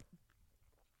 look,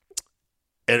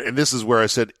 and this is where I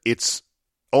said, it's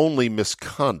only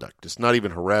misconduct. It's not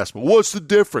even harassment. What's the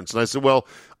difference? And I said, well,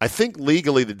 I think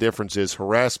legally the difference is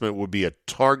harassment would be a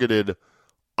targeted,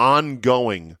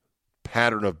 ongoing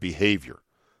pattern of behavior.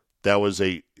 That was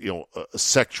a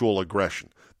sexual aggression.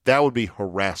 That would be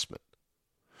harassment.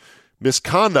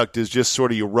 Misconduct is just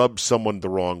sort of you rub someone the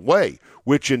wrong way,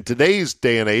 which in today's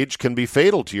day and age can be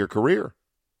fatal to your career.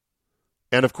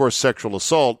 And, of course, sexual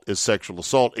assault is sexual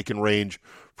assault. It can range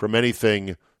from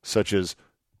anything such as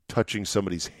touching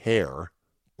somebody's hair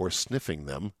or sniffing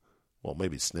them. Well,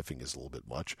 maybe sniffing is a little bit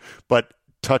much, but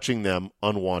touching them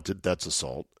unwanted, that's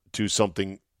assault, to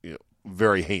something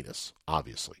very heinous,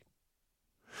 obviously.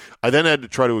 I then had to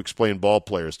try to explain ball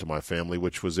players to my family,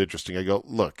 which was interesting. I go,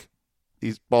 look,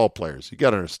 these ball players, you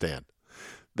got to understand,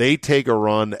 they take a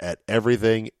run at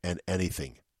everything and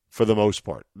anything for the most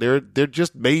part. They're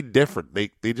just made different.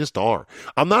 They just are.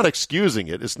 I'm not excusing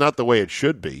it. It's not the way it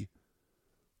should be.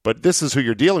 But this is who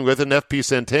you're dealing with. And F.P.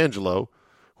 Santangelo,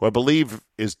 who I believe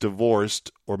is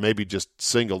divorced or maybe just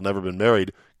single, never been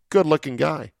married, good-looking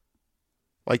guy.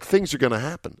 Like, things are going to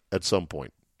happen at some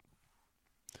point.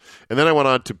 And then I went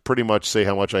on to pretty much say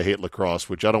how much I hate lacrosse,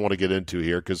 which I don't want to get into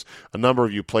here because a number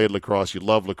of you played lacrosse, you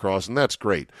love lacrosse, and that's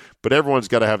great. But everyone's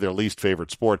got to have their least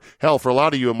favorite sport. Hell, for a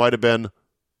lot of you, it might have been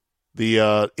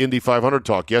the Indy 500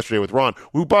 talk yesterday with Ron,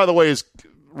 who, by the way, is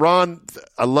Ron,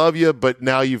 I love you, but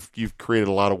now you've created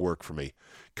a lot of work for me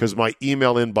because my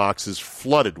email inbox is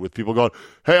flooded with people going,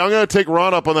 hey, I'm going to take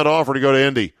Ron up on that offer to go to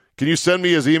Indy. Can you send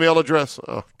me his email address?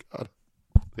 Oh, God.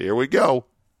 Here we go.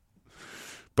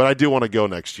 But I do want to go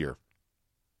next year.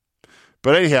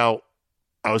 But anyhow,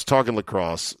 I was talking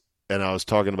lacrosse, and I was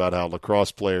talking about how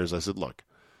lacrosse players, I said, look,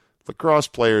 lacrosse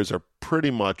players are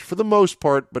pretty much, for the most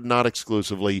part, but not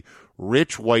exclusively,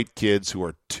 rich white kids who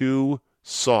are too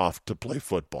soft to play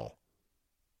football.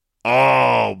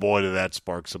 Oh, boy, did that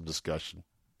spark some discussion.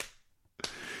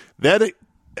 But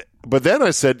then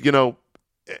I said, and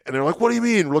they're like, what do you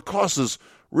mean? Lacrosse is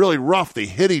really rough. They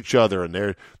hit each other, and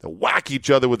they whack each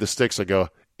other with the sticks. I go,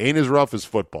 ain't as rough as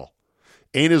football.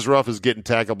 Ain't as rough as getting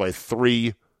tackled by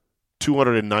 3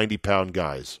 290-pound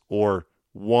guys or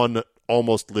one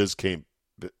almost Liz came.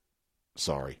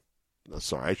 Sorry,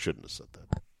 I shouldn't have said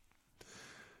that.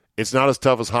 It's not as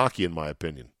tough as hockey, in my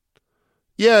opinion.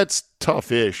 Yeah, it's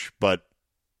tough-ish, but,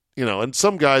 and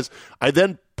some guys, I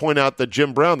then point out that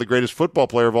Jim Brown, the greatest football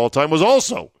player of all time, was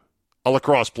also a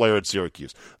lacrosse player at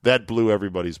Syracuse. That blew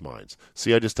everybody's minds.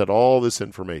 See, I just had all this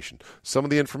information. Some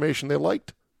of the information they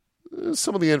liked,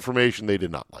 some of the information they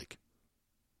did not like.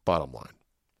 Bottom line.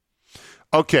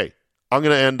 Okay, I'm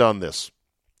going to end on this.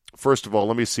 First of all,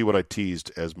 let me see what I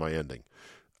teased as my ending.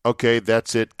 Okay,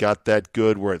 that's it. Got that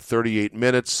good. We're at 38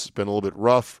 minutes. Been a little bit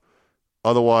rough.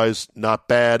 Otherwise, not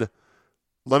bad.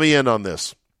 Let me end on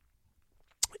this.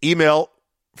 Email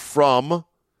from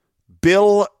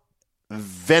Bill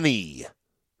Venny.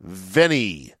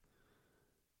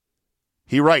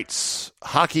 He writes,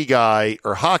 hockey/guy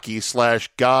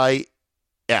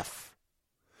F.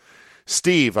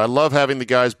 Steve, I love having the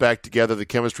guys back together. The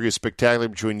chemistry is spectacular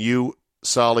between you,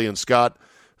 Solly, and Scott.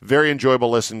 Very enjoyable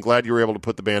listen. Glad you were able to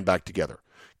put the band back together.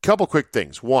 Couple quick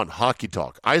things. One, hockey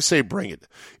talk. I say bring it.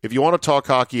 If you want to talk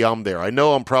hockey, I'm there. I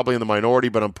know I'm probably in the minority,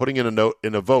 but I'm putting in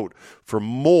a vote for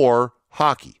more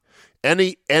hockey.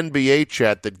 Any NBA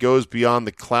chat that goes beyond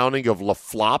the clowning of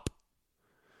LaFlop,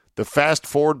 the fast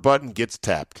forward button gets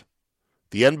tapped.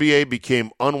 The NBA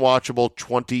became unwatchable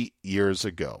 20 years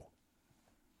ago.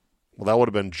 Well, that would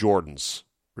have been Jordan's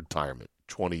retirement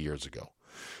 20 years ago.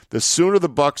 The sooner the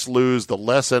Bucks lose, the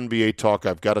less NBA talk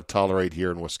I've got to tolerate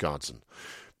here in Wisconsin.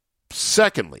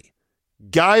 Secondly,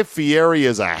 Guy Fieri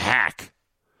is a hack.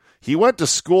 He went to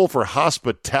school for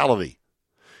hospitality.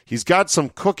 He's got some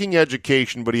cooking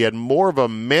education, but he had more of a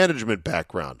management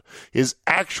background. His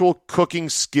actual cooking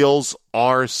skills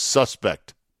are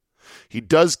suspect. He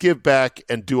does give back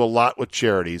and do a lot with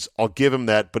charities. I'll give him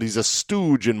that, but he's a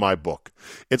stooge in my book.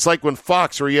 It's like when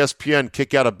Fox or ESPN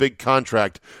kick out a big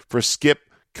contract for Skip,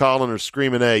 Colin, or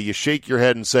Screamin' A. You shake your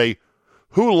head and say,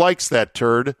 who likes that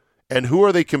turd, and who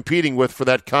are they competing with for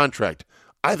that contract?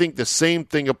 I think the same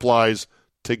thing applies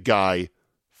to Guy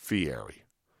Fieri.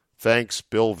 Thanks,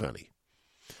 Bill Venny.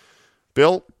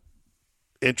 Bill,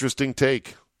 interesting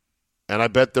take. And I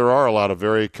bet there are a lot of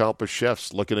very accomplished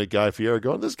chefs looking at Guy Fieri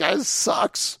going, this guy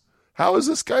sucks. How is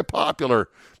this guy popular?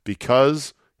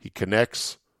 Because he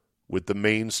connects with the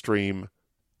mainstream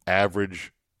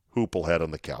average hooplehead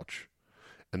on the couch.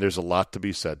 And there's a lot to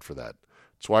be said for that.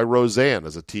 That's why Roseanne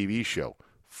is a TV show.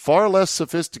 Far less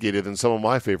sophisticated than some of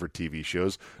my favorite TV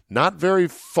shows. Not very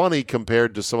funny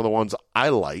compared to some of the ones I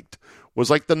liked. Was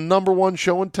like the number one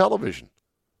show on television.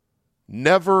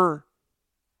 Never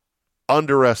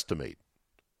underestimate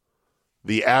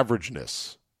the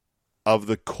averageness of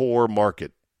the core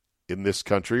market in this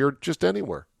country or just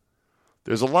anywhere.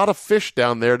 There's a lot of fish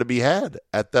down there to be had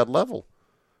at that level.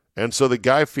 And so the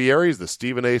Guy Fieris, the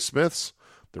Stephen A. Smiths,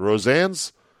 the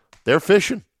Roseannes, they're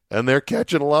fishing and they're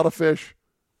catching a lot of fish.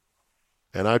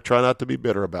 And I try not to be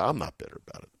bitter about it. I'm not bitter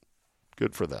about it.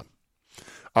 Good for them.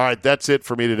 All right, that's it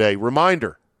for me today.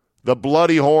 Reminder, the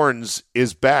Bloody Horns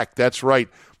is back. That's right.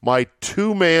 My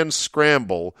two-man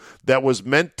scramble that was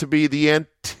meant to be the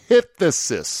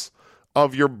antithesis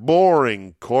of your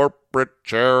boring corporate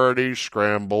charity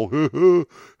scramble.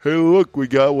 Hey, look, we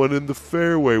got one in the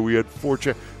fairway. We had 4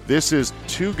 This is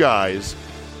 2 guys,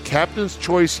 captain's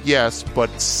choice, yes,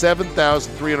 but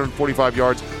 7,345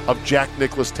 yards of Jack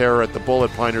Nicklaus terror at the Bull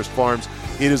at Pinehurst Farms.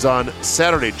 It is on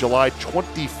Saturday, July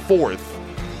 24th,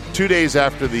 2 days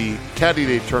after the Caddy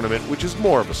Day tournament, which is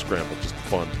more of a scramble, just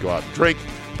fun to go out and drink.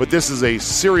 But this is a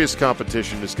serious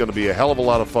competition. It's going to be a hell of a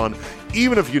lot of fun.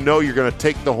 Even if you know you're going to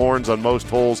take the horns on most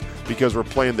holes because we're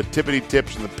playing the tippity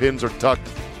tips and the pins are tucked,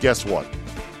 guess what?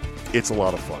 It's a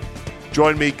lot of fun.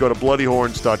 Join me. Go to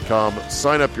bloodyhorns.com.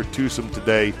 Sign up your twosome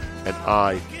today, and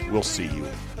I will see you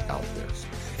out there.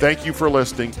 Thank you for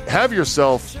listening. Have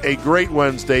yourself a great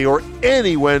Wednesday or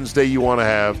any Wednesday you want to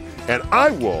have, and I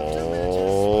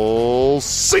will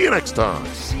see you next time.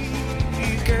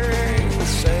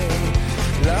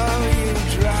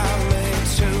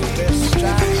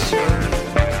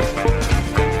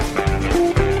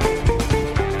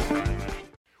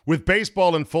 With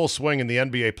baseball in full swing and the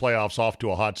NBA playoffs off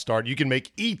to a hot start, you can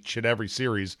make each and every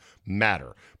series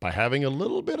matter by having a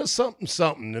little bit of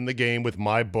something in the game with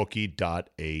MyBookie.ag.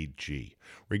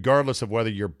 Regardless of whether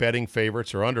you're betting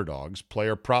favorites or underdogs,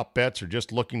 player prop bets, or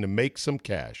just looking to make some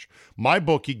cash,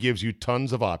 MyBookie gives you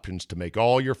tons of options to make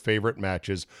all your favorite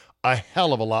matches a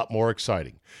hell of a lot more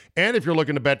exciting. And if you're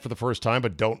looking to bet for the first time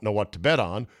but don't know what to bet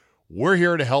on, we're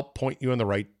here to help point you in the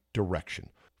right direction.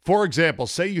 For example,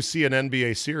 say you see an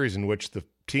NBA series in which the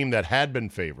team that had been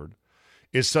favored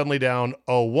is suddenly down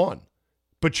 0-1.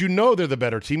 But you know they're the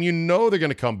better team. You know they're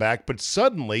going to come back. But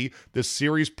suddenly, the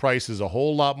series price is a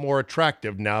whole lot more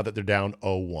attractive now that they're down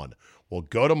 0-1. Well,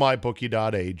 go to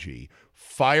mybookie.ag,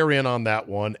 fire in on that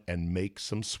one, and make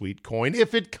some sweet coin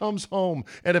if it comes home.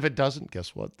 And if it doesn't,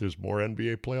 guess what? There's more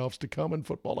NBA playoffs to come and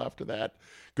football after that.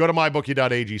 Go to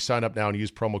mybookie.ag, sign up now, and use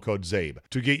promo code ZABE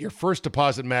to get your first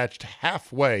deposit matched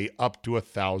halfway up to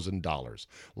 $1,000.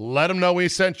 Let them know we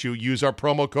sent you. Use our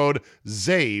promo code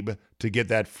ZABE to get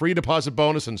that free deposit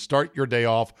bonus and start your day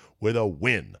off with a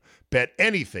win. Bet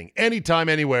anything, anytime,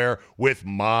 anywhere with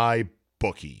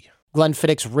MyBookie. Glenn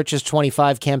Fiddick's Richest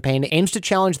 25 campaign aims to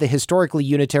challenge the historically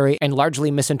unitary and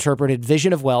largely misinterpreted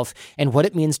vision of wealth and what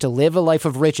it means to live a life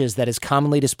of riches that is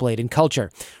commonly displayed in culture.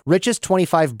 Richest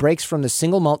 25 breaks from the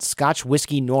single malt Scotch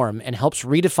whiskey norm and helps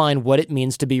redefine what it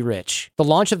means to be rich. The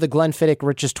launch of the Glenn Fiddick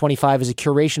Richest 25 is a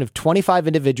curation of 25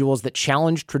 individuals that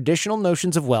challenge traditional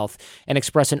notions of wealth and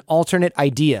express an alternate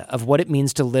idea of what it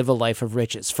means to live a life of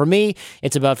riches. For me,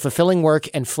 it's about fulfilling work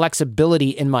and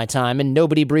flexibility in my time and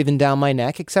nobody breathing down my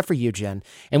neck except for you, Jen.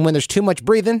 And when there's too much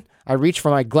breathing, I reach for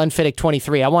my Glenn Fiddick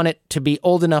 23. I want it to be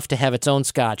old enough to have its own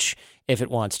scotch if it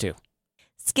wants to.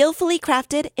 Skillfully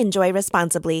crafted, enjoy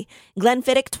responsibly. Glenn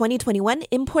Fiddick 2021,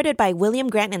 imported by William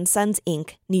Grant & Sons,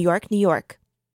 Inc., New York, New York.